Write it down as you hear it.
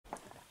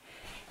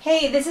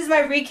Hey, this is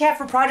my recap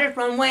for Project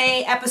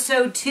Runway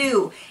episode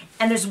 2,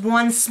 and there's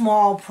one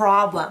small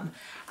problem.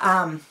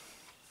 I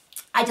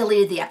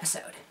deleted the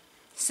episode.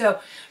 So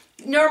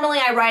normally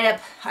I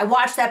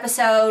watch the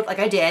episode like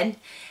I did,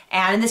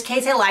 and in this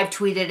case I live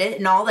tweeted it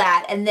and all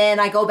that, and then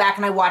I go back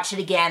and I watch it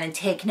again and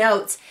take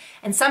notes,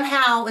 and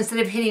somehow instead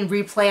of hitting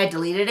replay I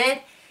deleted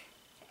it,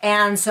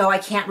 and so I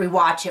can't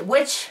rewatch it,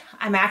 which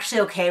I'm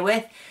actually okay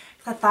with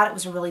because I thought it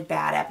was a really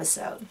bad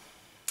episode.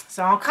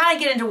 So I'll kind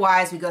of get into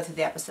why as we go through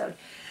the episode.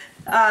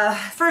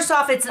 First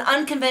off, it's an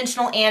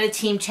unconventional and a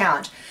team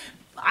challenge.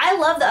 I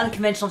love the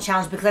unconventional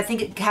challenge because I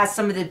think it has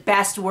some of the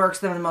best work,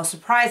 some of the most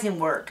surprising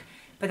work,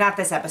 but not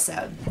this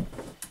episode.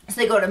 So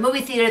they go to a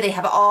movie theater, they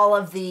have all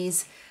of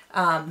these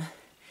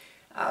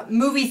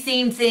movie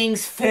themed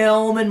things,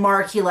 film and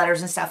marquee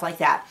letters and stuff like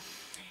that.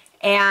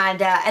 And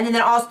then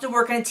they're also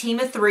working a team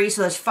of 3,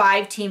 so there's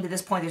 5 teams at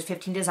this point, there's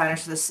 15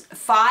 designers, so there's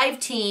 5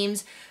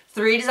 teams,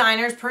 3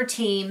 designers per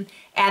team,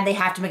 and they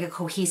have to make a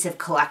cohesive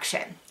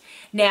collection.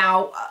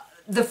 Now,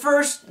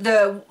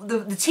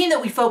 the team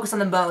that we focus on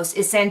the most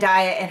is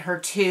Zendaya and her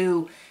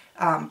 2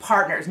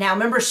 partners. Now,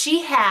 remember,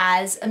 she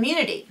has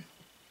immunity,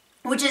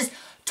 which is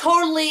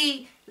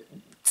totally,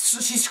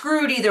 she's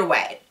screwed either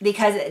way.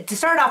 Because to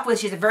start off with,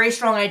 she has a very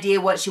strong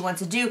idea what she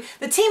wants to do.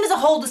 The team as a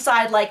whole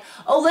decide like,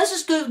 oh, let's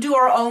just go do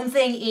our own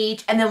thing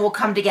each, and then we'll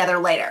come together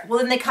later. Well,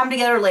 then they come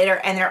together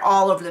later, and they're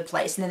all over the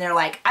place. And then they're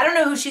like, I don't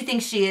know who she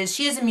thinks she is.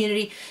 She has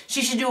immunity.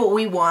 She should do what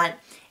we want.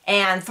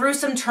 And through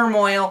some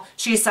turmoil,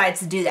 she decides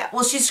to do that.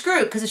 Well, she's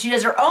screwed because if she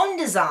does her own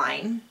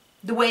design,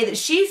 the way that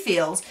she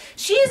feels,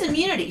 she has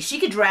immunity. She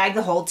could drag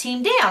the whole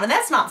team down, and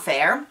that's not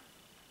fair.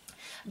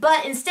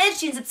 But instead,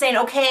 she ends up saying,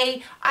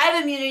 okay, I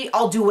have immunity,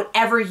 I'll do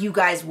whatever you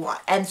guys want.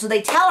 And so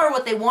they tell her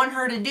what they want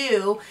her to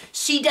do,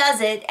 she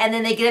does it, and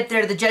then they get up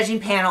there to the judging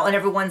panel, and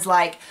everyone's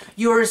like,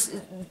 yours,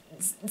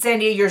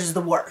 Zendaya, yours is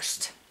the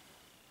worst.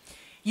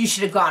 You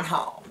should have gone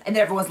home. And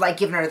everyone's like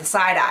giving her the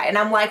side eye. And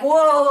I'm like, whoa,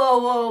 whoa,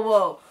 whoa,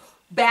 whoa.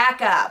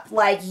 Back up.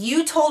 Like,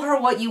 you told her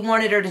what you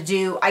wanted her to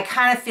do. I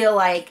kind of feel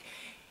like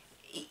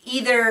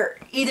either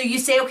you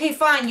say, okay,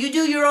 fine, you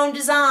do your own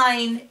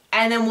design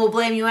and then we'll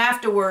blame you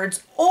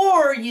afterwards,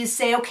 or you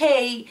say,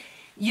 okay,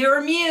 you're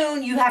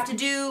immune, you have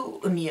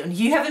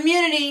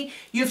immunity,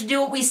 you have to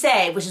do what we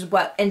say, which is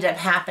what ended up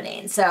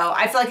happening. So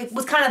I feel like it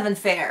was kind of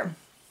unfair.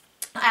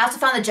 I also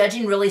found the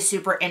judging really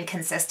super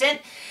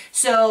inconsistent.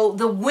 So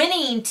the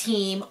winning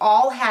team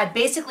all had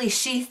basically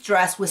sheath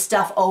dress with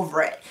stuff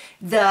over it.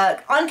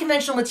 The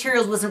unconventional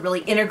materials wasn't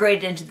really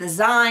integrated into the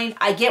design.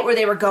 I get where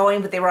they were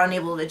going, but they were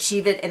unable to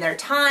achieve it in their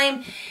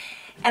time.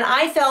 And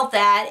I felt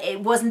that it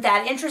wasn't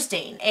that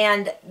interesting.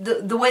 And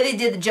the way they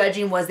did the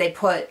judging was they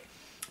put,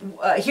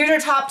 here's our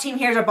top team,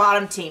 here's our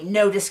bottom team,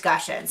 no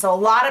discussion. So a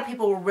lot of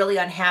people were really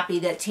unhappy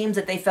that teams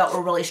that they felt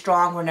were really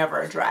strong were never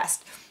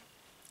addressed.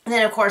 And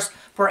then, of course,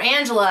 for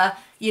Angela,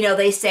 you know,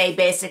 they say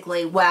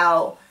basically,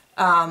 well,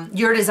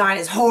 your design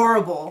is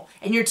horrible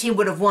and your team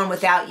would have won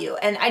without you.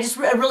 And it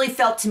really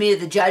felt to me that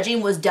the judging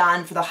was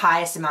done for the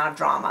highest amount of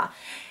drama.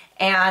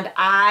 And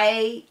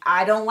I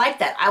don't like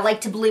that. I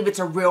like to believe it's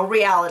a real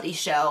reality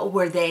show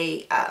where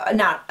they, a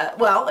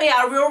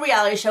real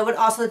reality show, but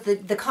also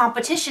that the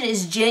competition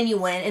is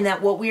genuine and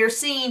that what we are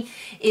seeing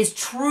is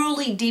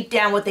truly deep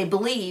down what they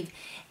believe.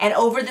 And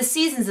over the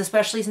seasons,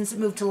 especially since it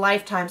moved to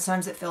Lifetime,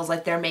 sometimes it feels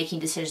like they're making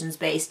decisions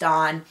based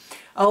on,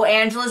 oh,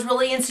 Angela's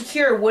really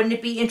insecure. Wouldn't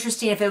it be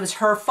interesting if it was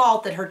her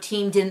fault that her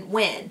team didn't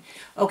win?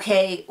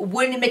 Okay,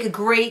 wouldn't it make a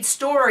great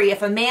story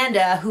if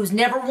Amanda, who's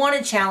never won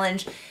a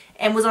challenge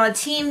and was on a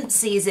team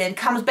season,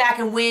 comes back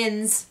and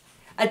wins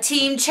a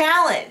team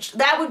challenge?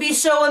 That would be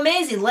so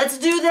amazing. Let's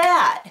do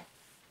that.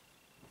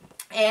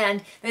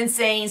 And then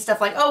saying stuff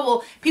like, oh,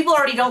 well, people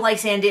already don't like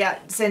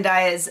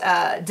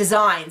Zendaya's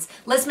designs.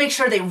 Let's make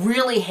sure they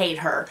really hate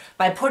her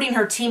by putting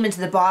her team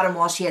into the bottom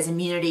while she has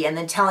immunity and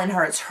then telling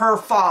her it's her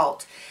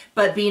fault,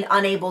 but being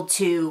unable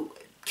to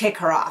kick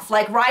her off.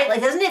 Like, right? Like,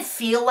 doesn't it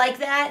feel like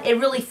that? It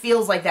really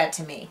feels like that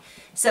to me.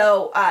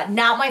 So,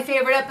 not my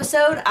favorite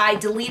episode. I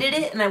deleted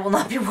it and I will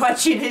not be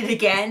watching it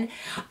again.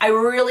 I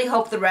really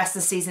hope the rest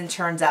of the season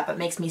turns up. It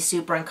makes me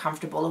super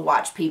uncomfortable to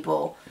watch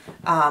people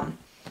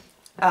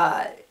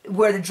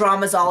where the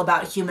drama is all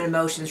about human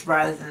emotions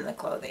rather than the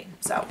clothing.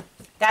 So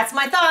that's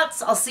my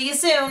thoughts. I'll see you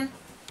soon.